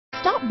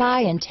Stop by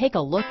and take a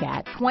look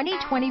at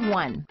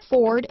 2021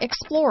 Ford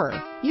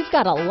Explorer. You've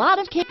got a lot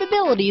of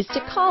capabilities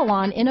to call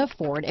on in a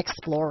Ford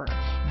Explorer.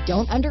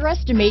 Don't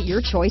underestimate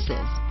your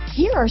choices.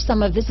 Here are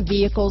some of this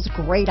vehicle's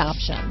great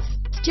options: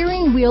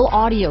 steering wheel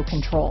audio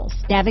controls,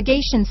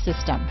 navigation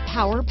system,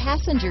 power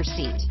passenger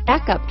seat,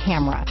 backup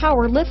camera,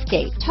 power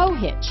liftgate, tow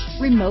hitch,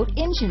 remote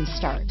engine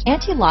start,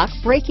 anti-lock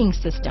braking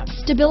system,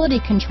 stability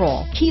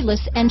control,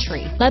 keyless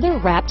entry,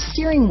 leather-wrapped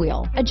steering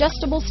wheel,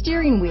 adjustable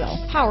steering wheel,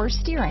 power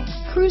steering,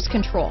 cruise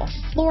control,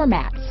 floor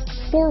mats,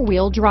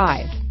 four-wheel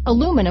drive,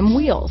 aluminum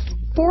wheels,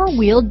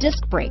 four-wheel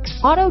disc brakes,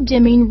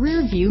 auto-dimming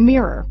rear-view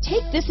mirror.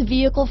 Take this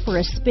vehicle for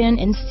a spin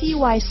and see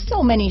why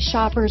so many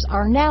shoppers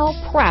are now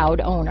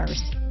proud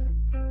owners.